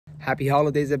Happy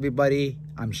holidays, everybody.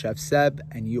 I'm Chef Seb,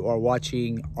 and you are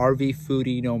watching RV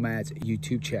Foodie Nomads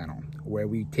YouTube channel, where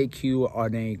we take you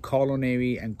on a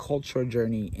culinary and cultural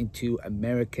journey into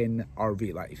American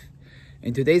RV life.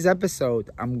 In today's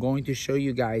episode, I'm going to show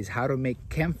you guys how to make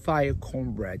campfire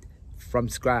cornbread from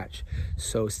scratch.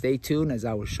 So stay tuned as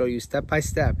I will show you step by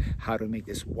step how to make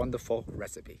this wonderful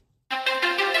recipe.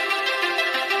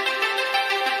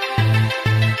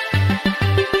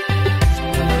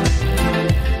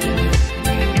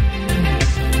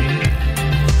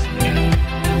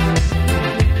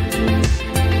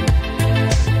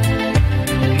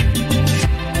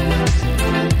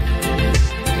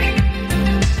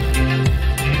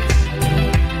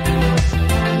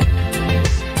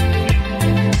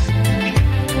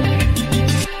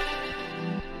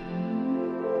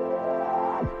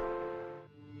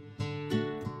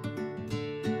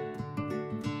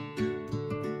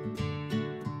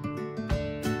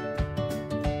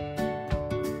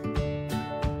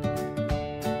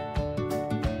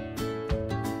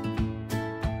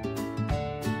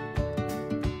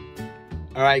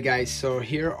 All right, guys, so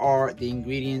here are the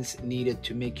ingredients needed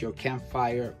to make your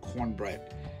campfire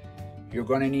cornbread. You're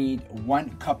gonna need 1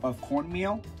 cup of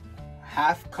cornmeal,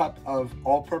 ½ cup of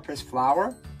all-purpose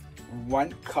flour,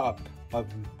 1 cup of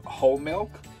whole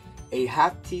milk, a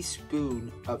 ½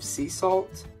 teaspoon of sea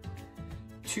salt,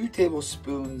 2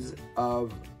 tablespoons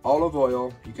of olive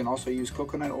oil. You can also use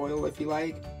coconut oil if you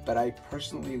like, but I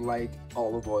personally like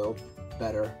olive oil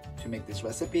better to make this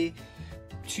recipe.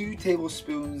 2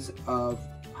 tablespoons of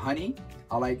honey.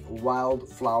 I like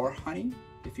wildflower honey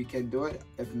if you can do it.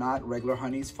 If not, regular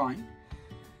honey is fine.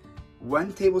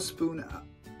 1 tablespoon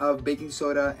of baking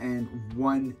soda and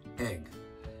 1 egg.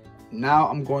 Now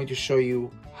I'm going to show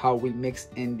you how we mix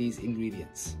in these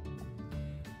ingredients.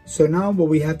 So now what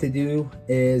we have to do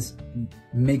is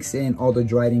mix in all the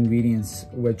dried ingredients,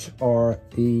 which are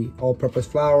the all-purpose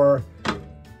flour,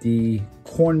 the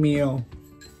cornmeal,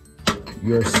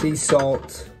 your sea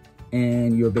salt,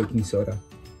 and your baking soda.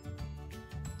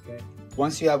 Okay.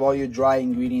 Once you have all your dry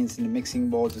ingredients in the mixing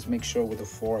bowl, just make sure with a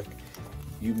fork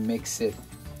you mix it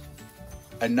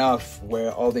enough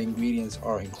where all the ingredients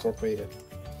are incorporated.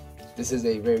 This is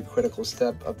a very critical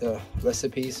step of the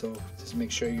recipe, so just make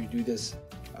sure you do this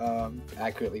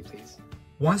accurately, please.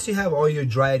 Once you have all your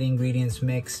dried ingredients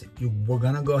mixed, we're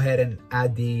gonna go ahead and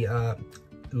add the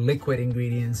liquid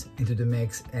ingredients into the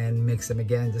mix and mix them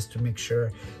again just to make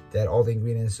sure that all the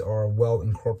ingredients are well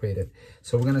incorporated.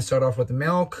 So we're going to start off with the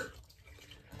milk.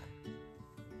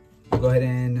 Go ahead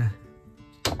and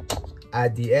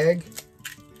add the egg,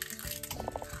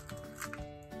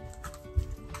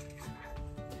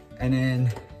 and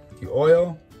then the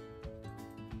oil,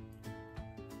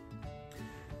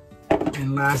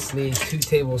 and lastly 2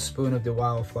 tablespoons of the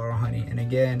wildflower honey. And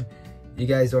again, you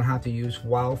guys don't have to use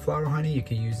wildflower honey. You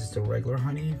can use just the regular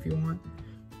honey if you want.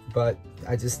 But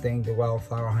I just think the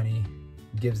wildflower honey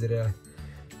gives it a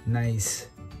nice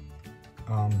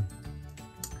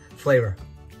flavor.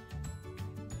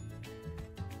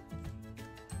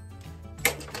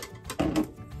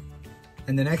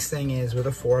 And the next thing is with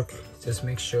a fork, just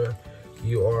make sure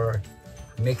you are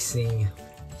mixing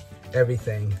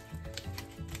everything.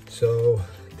 So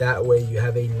that way you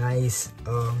have a nice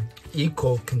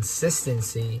equal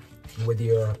consistency with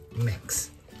your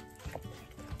mix.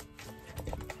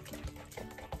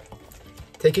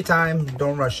 Take your time,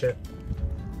 don't rush it.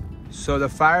 So the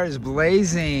fire is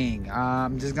blazing.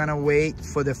 I'm just gonna wait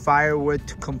for the firewood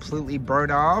to completely burn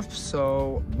off.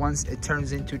 So once it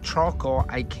turns into charcoal,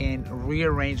 I can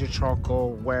rearrange the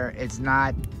charcoal where it's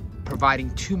not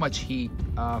providing too much heat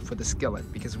for the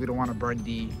skillet, because we don't want to burn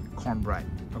the cornbread,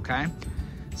 okay?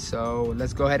 So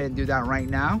let's go ahead and do that right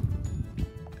now.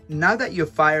 Now that your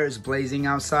fire is blazing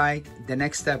outside, the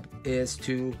next step is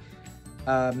to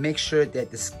make sure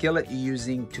that the skillet you're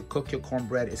using to cook your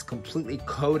cornbread is completely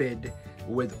coated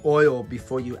with oil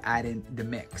before you add in the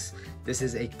mix. This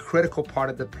is a critical part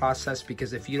of the process,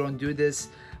 because if you don't do this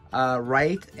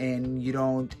right and you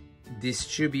don't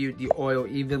distribute the oil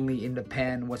evenly in the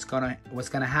pan, what's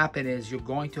gonna happen is you're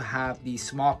going to have these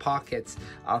small pockets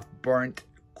of burnt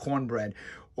cornbread,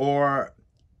 or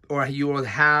you will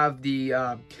have the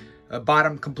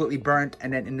bottom completely burnt,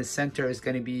 and then in the center is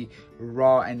going to be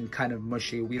raw and kind of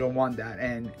mushy. We don't want that.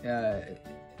 And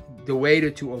the way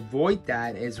to avoid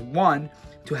that is, 1,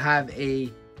 to have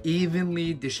a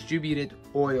evenly distributed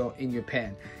oil in your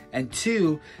pan, and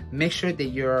 2, make sure that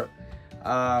your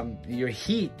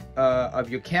heat of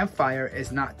your campfire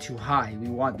is not too high. We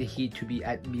want the heat to be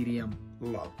at medium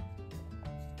low.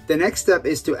 The next step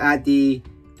is to add the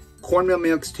cornmeal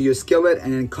mix to your skillet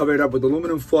and then cover it up with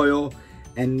aluminum foil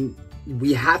and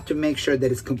we have to make sure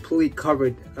that it's completely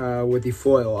covered with the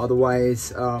foil.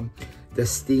 Otherwise, the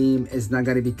steam is not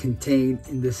going to be contained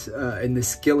in the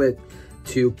skillet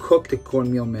to cook the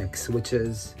cornmeal mix, which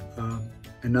is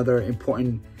another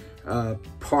important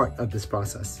part of this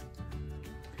process.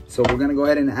 So we're going to go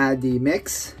ahead and add the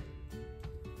mix.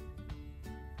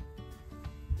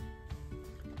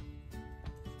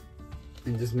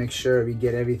 And just make sure we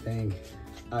get everything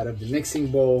out of the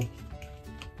mixing bowl.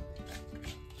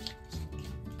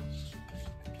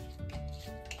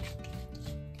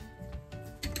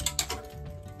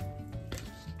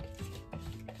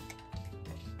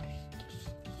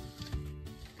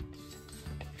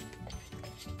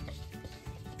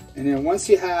 And then once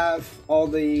you have all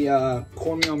the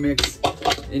cornmeal mix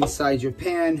inside your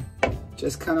pan,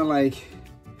 just kind of like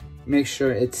make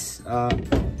sure it's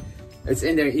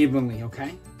in there evenly,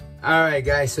 okay? All right,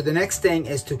 guys, so the next thing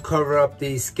is to cover up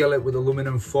the skillet with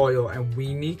aluminum foil, and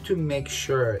we need to make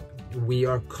sure we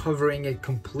are covering it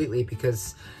completely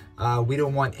because we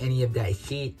don't want any of that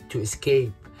heat to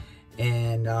escape,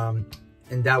 and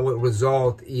that would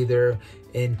result either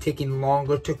in taking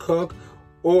longer to cook,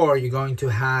 or you're going to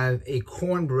have a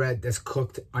cornbread that's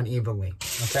cooked unevenly,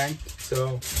 okay?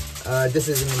 So this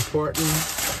is an important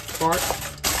part.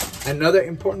 Another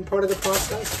important part of the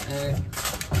process, and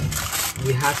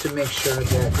we have to make sure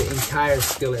that the entire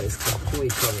skillet is completely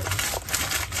covered.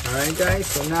 All right, guys,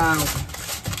 so now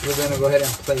we're gonna go ahead and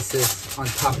place this on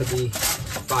top of the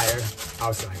fire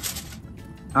outside.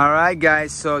 All right,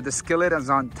 guys, so the skillet is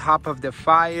on top of the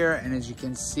fire, and as you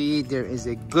can see, there is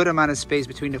a good amount of space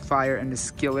between the fire and the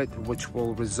skillet, which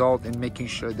will result in making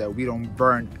sure that we don't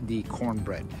burn the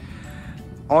cornbread.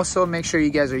 Also, make sure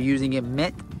you guys are using a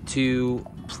mitt to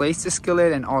place the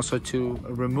skillet and also to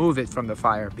remove it from the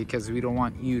fire, because we don't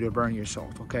want you to burn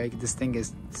yourself, okay? This thing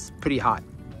is pretty hot.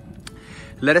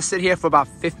 Let us sit here for about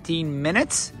 15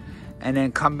 minutes and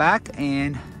then come back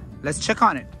and let's check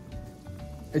on it.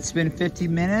 It's been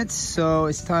 15 minutes, so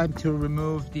it's time to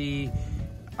remove the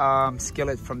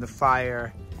skillet from the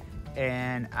fire.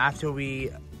 And after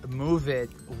we move it,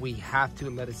 we have to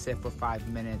let it sit for 5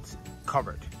 minutes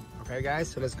covered. Okay, guys,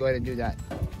 so let's go ahead and do that.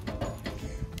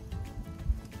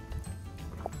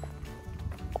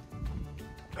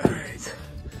 All right,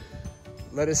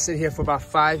 let us sit here for about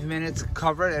 5 minutes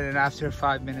covered, and then after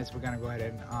 5 minutes, we're gonna go ahead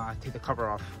and take the cover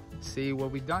off. See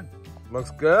what we've done.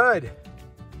 Looks good.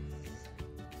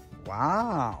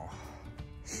 Wow,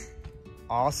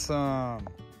 awesome.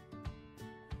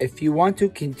 If you want to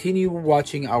continue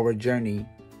watching our journey,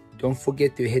 don't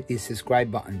forget to hit the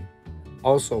subscribe button.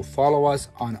 Also, follow us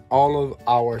on all of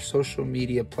our social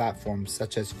media platforms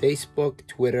such as Facebook,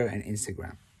 Twitter, and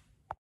Instagram.